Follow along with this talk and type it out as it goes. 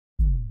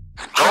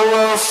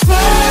Guys,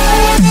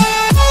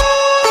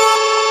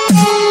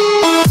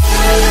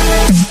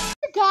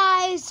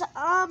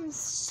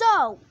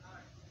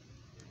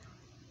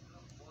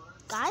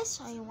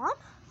 guys, are you on?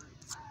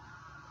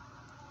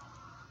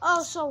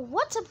 Oh, so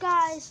what's up,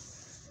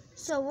 guys?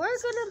 So we're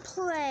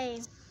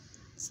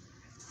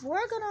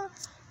gonna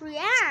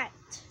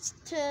react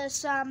to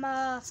some,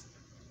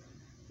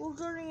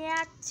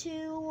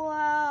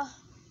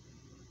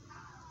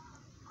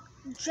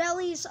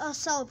 Jelly's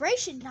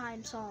Celebration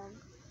Time song.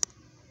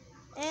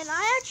 And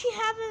I actually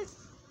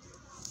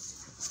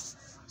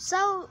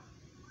haven't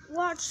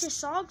watched his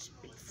songs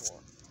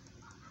before.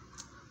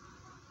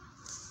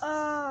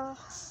 I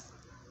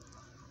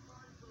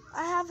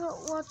haven't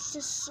watched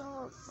this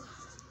song.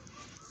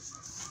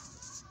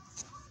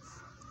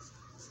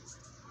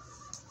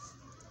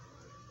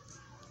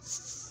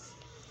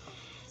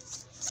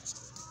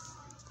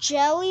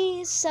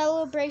 Jelly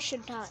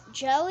Celebration Time.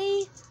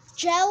 Jelly.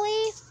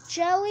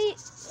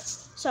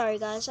 Sorry,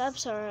 guys. I'm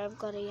sorry. I've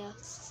got to yell.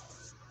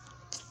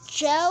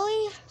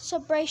 Jelly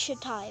Celebration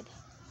Time.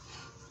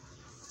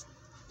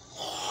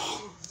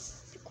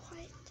 Be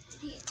quiet,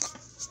 idiot.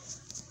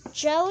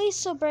 Jelly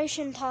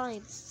Celebration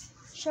Time.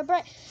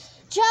 Jelly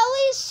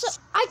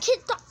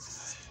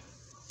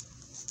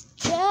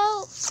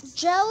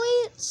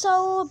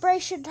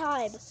Celebration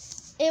Time.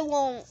 I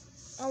won't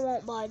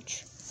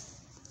budge.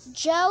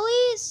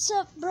 Jelly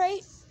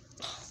Celebration.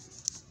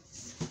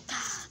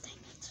 Ah, dang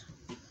it.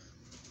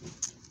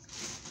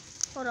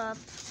 Hold up.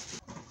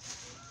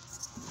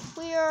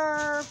 We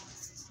are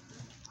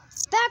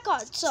back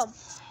on some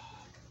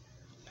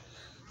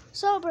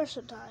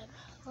Celebration Time.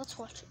 Let's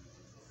watch it.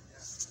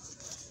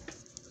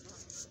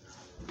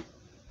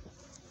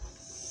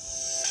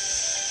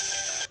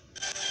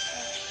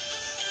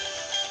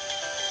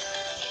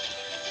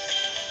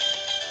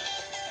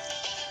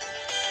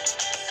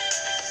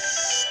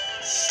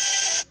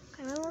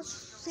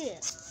 See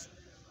it.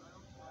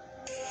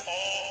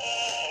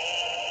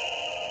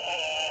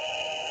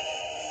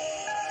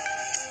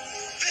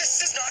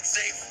 This is not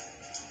safe.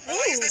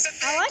 Ooh, Why is this a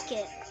thing? I like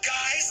it.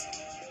 Guys,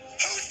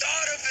 who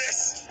thought of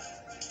this?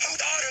 Who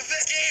thought of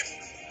this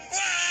game?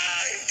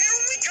 Why? Here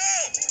we go.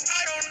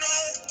 I don't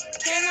know.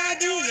 Can I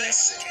do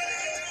this?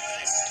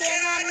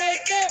 Can I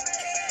make it?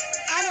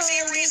 I don't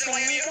see a reason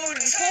why we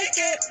wouldn't take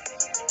it.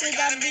 We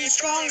gotta be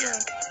stronger.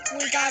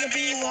 We gotta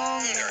be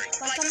longer.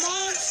 Like a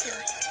monster.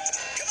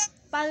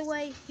 By the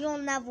way,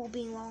 you'll never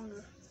be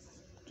longer.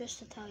 Just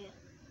to tell you.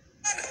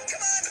 Come on.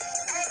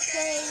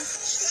 Okay.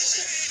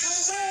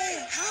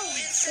 How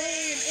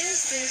insane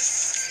is this?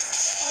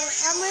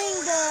 I'm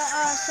reading the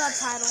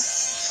subtitle.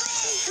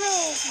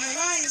 Control, my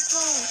mind is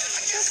blown.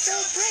 Just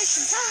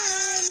celebration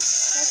time.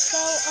 Let's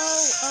go,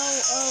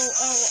 alright.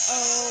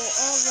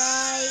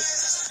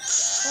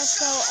 Let's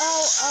go,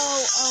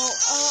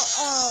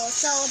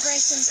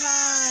 celebration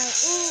time.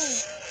 Ooh.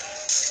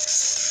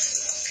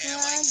 Can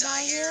I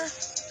die here?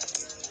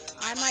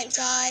 I might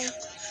die.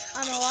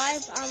 I'm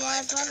alive,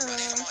 running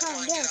around. Come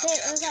on, get up. Get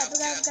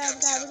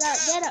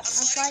up.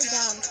 I'm sliding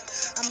down.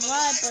 I'm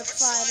alive, but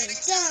sliding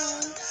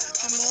down.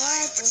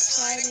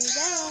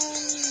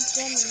 Need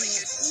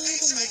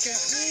to make it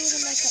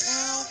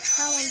now.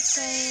 How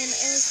insane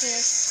is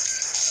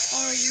this?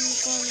 Are you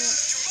gonna...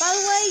 By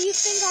the way, you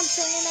think I'm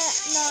singing it?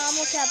 No, I'm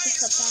looking at the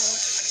subtitle.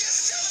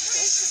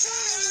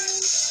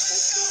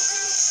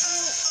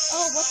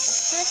 Oh, what the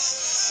frick?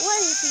 What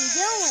is he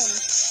doing?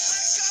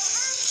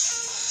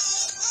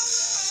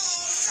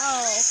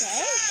 Oh,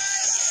 okay.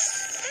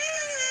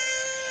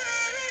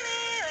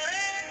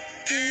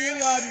 Do you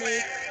love me?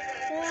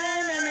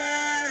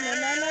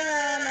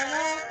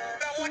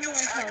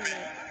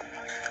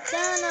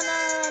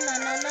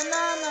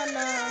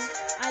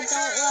 I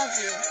don't love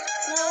you.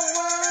 No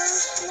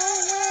words.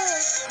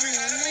 I'm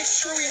gonna make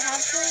sure you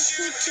have things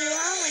to do.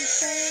 How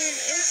insane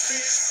is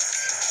this?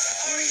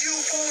 Are you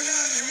gonna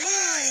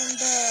remind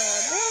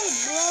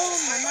blow?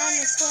 My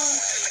mind is blown.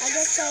 I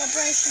get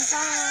celebration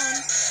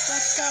time.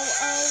 Let's go,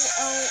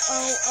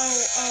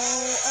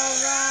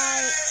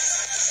 alright.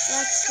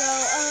 Let's go,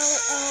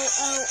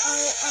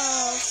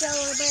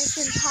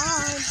 celebration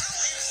time.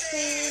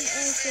 Insane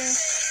is this?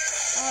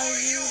 Are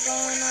you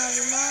gonna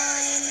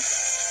remind?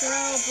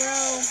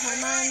 Bro, my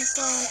mind is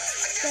blown.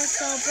 Just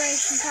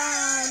celebration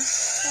time.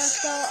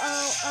 Let's go,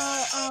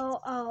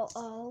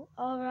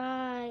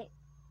 alright.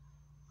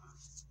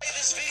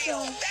 This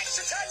video, thanks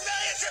to 10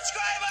 million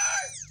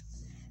subscribers.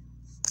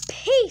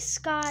 Peace,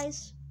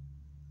 guys.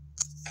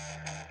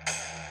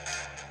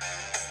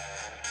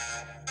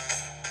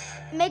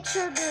 Make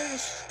sure to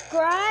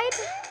subscribe,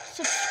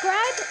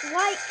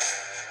 like,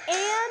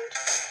 and